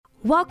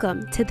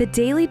Welcome to the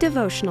Daily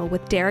Devotional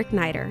with Derek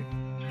Niter.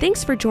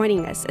 Thanks for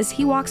joining us as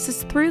he walks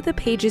us through the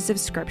pages of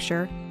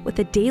Scripture with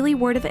a daily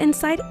word of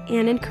insight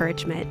and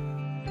encouragement.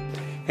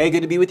 Hey,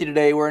 good to be with you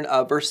today. We're in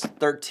verse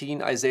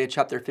 13, Isaiah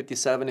chapter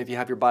 57. If you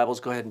have your Bibles,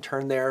 go ahead and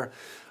turn there.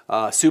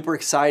 Super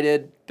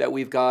excited that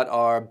we've got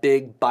our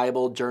big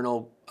Bible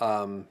journal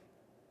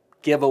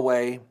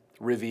giveaway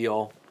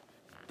reveal.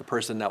 The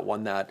person that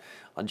won that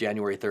on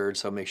January 3rd,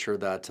 so make sure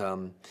that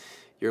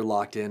you're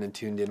locked in and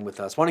tuned in with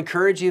us. I want to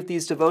encourage you, if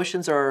these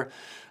devotions are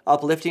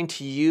uplifting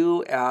to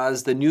you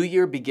as the new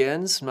year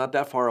begins, not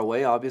that far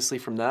away, obviously,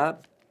 from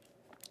that.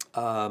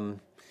 Can't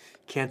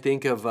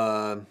think of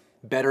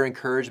better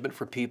encouragement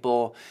for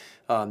people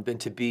than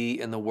to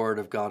be in the Word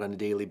of God on a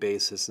daily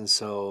basis. And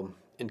so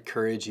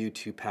encourage you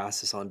to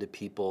pass this on to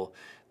people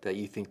that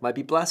you think might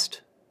be blessed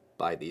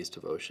by these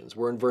devotions.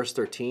 We're in verse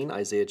 13,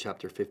 Isaiah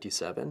chapter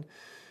 57.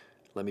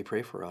 Let me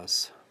pray for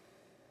us.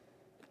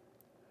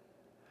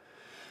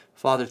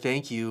 Father,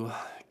 thank you,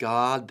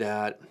 God,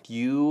 that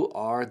you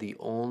are the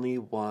only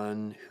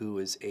one who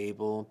is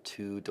able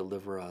to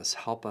deliver us.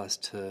 Help us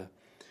to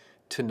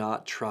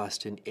not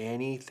trust in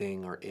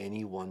anything or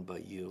anyone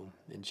but you.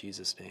 In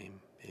Jesus'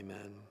 name,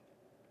 amen.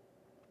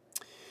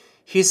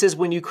 He says,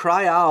 when you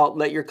cry out,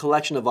 let your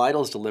collection of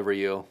idols deliver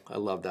you. I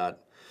love that.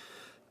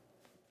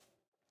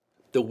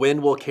 The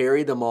wind will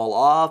carry them all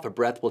off, a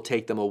breath will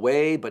take them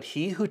away, but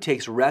he who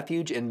takes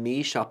refuge in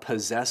me shall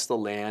possess the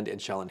land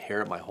and shall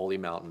inherit my holy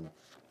mountain.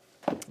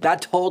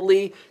 That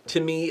totally,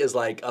 to me, is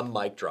like a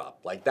mic drop.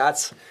 Like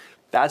that's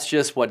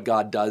just what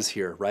God does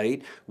here,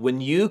 right? When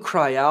you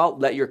cry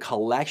out, let your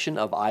collection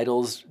of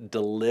idols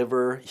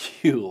deliver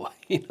you.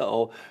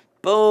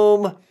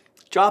 Boom,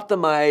 drop the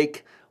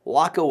mic,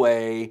 walk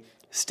away,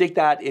 stick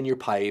that in your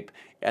pipe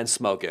and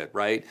smoke it,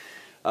 right?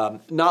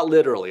 Not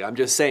literally, I'm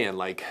just saying,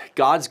 like,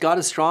 God's got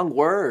a strong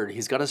word.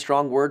 He's got a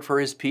strong word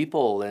for his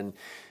people. And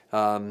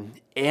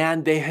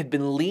they had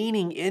been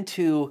leaning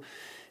into,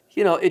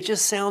 it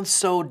just sounds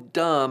so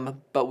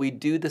dumb, but we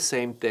do the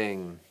same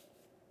thing.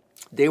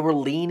 They were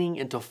leaning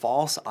into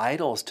false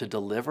idols to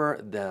deliver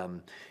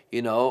them.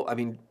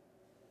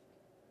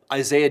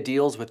 Isaiah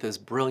deals with this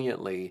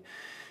brilliantly,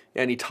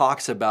 and he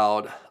talks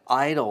about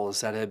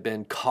idols that have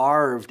been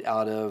carved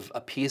out of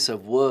a piece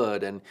of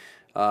wood, and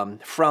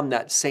from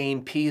that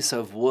same piece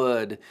of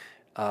wood,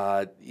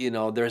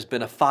 there's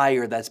been a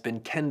fire that's been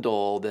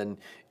kindled, and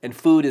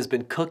food has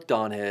been cooked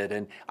on it.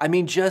 And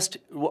just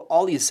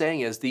all he's saying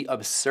is the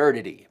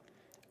absurdity,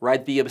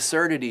 right? The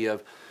absurdity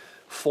of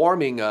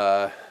forming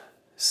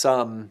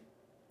some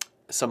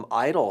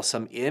idol,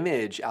 some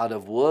image out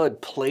of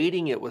wood,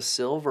 plating it with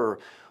silver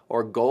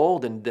or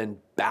gold, and then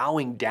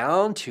bowing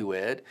down to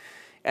it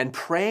and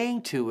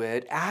praying to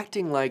it,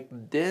 acting like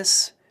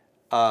this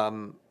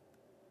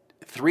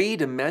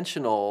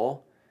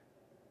three-dimensional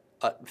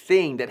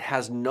thing that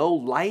has no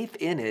life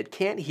in it,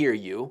 can't hear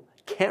you,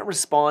 can't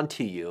respond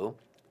to you,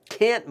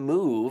 can't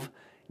move,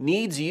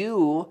 needs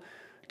you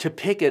to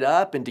pick it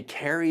up and to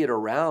carry it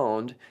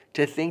around,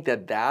 to think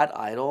that that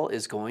idol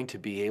is going to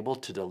be able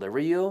to deliver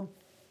you.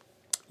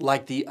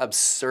 Like, the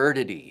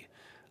absurdity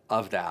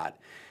of that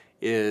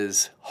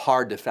is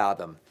hard to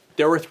fathom.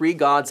 There were three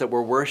gods that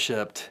were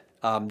worshipped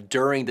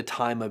during the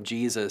time of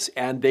Jesus,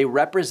 and they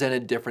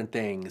represented different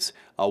things.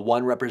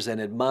 One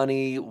represented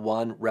money,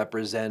 one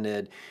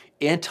represented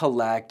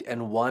intellect,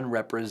 and one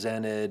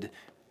represented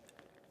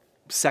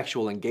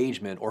sexual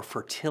engagement or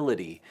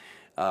fertility.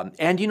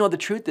 The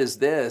truth is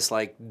this,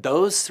 like,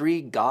 those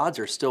three gods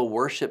are still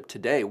worshipped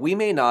today. We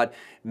may not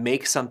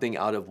make something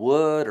out of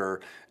wood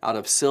or out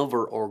of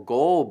silver or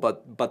gold,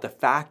 but the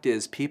fact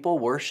is, people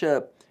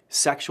worship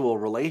sexual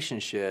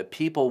relationship,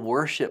 people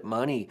worship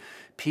money,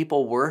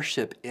 people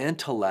worship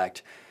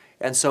intellect.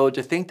 And so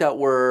to think that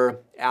we're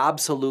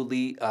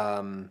absolutely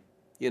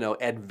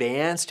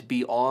advanced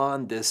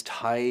beyond this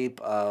type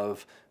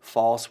of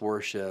false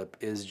worship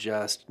is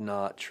just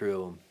not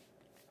true.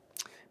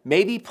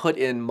 Maybe put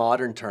in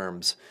modern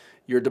terms,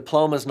 your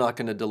diploma's not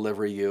going to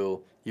deliver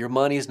you, your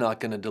money's not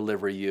going to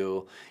deliver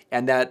you,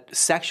 and that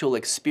sexual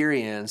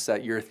experience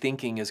that you're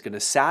thinking is going to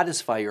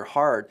satisfy your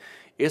heart,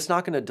 it's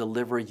not going to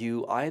deliver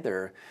you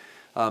either.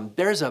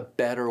 There's a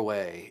better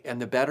way,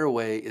 and the better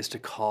way is to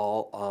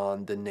call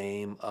on the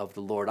name of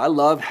the Lord. I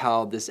love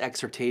how this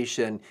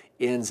exhortation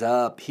ends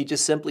up. He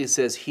just simply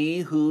says, he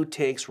who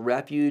takes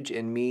refuge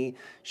in me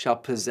shall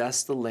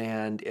possess the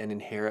land and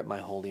inherit my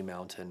holy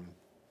mountain.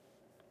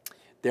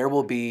 There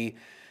will be,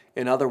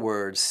 in other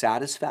words,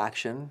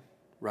 satisfaction,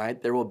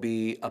 right? There will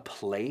be a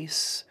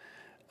place.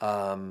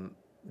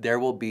 There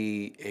will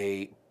be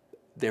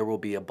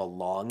a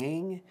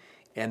belonging.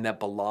 And that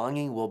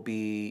belonging will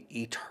be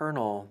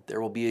eternal. There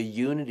will be a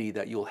unity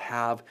that you'll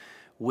have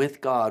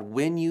with God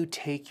when you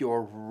take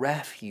your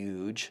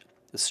refuge,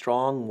 the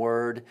strong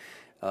word,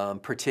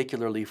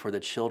 particularly for the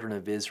children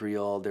of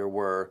Israel. There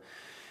were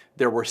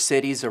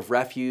cities of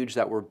refuge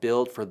that were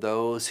built for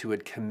those who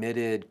had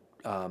committed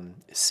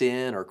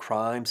sin or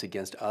crimes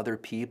against other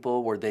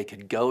people, where they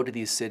could go to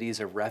these cities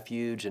of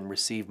refuge and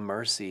receive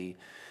mercy.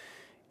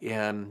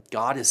 And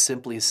God is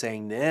simply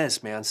saying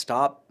this, man,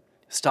 stop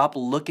Stop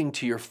looking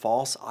to your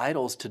false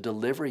idols to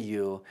deliver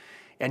you,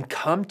 and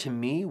come to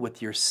me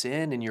with your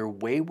sin and your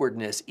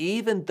waywardness.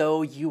 Even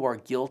though you are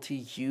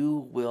guilty,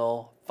 you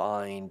will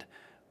find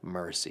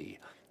mercy.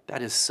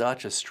 That is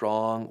such a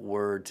strong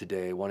word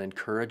today. I want to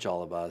encourage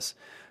all of us.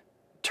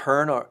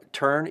 Turn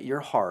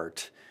your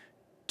heart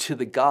to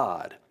the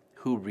God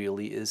who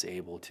really is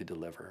able to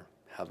deliver.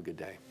 Have a good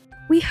day.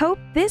 We hope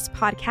this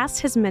podcast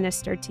has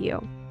ministered to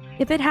you.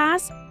 If it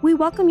has, we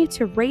welcome you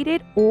to rate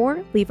it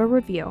or leave a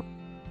review.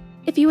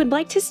 If you would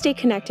like to stay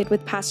connected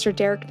with Pastor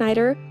Derek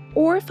Niter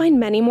or find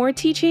many more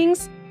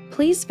teachings,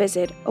 please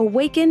visit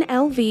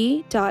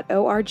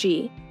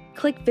awakenlv.org.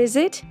 Click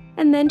Visit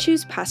and then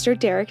choose Pastor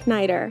Derek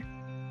Niter.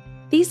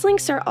 These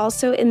links are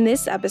also in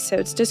this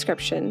episode's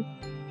description.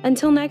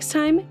 Until next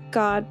time,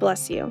 God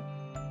bless you.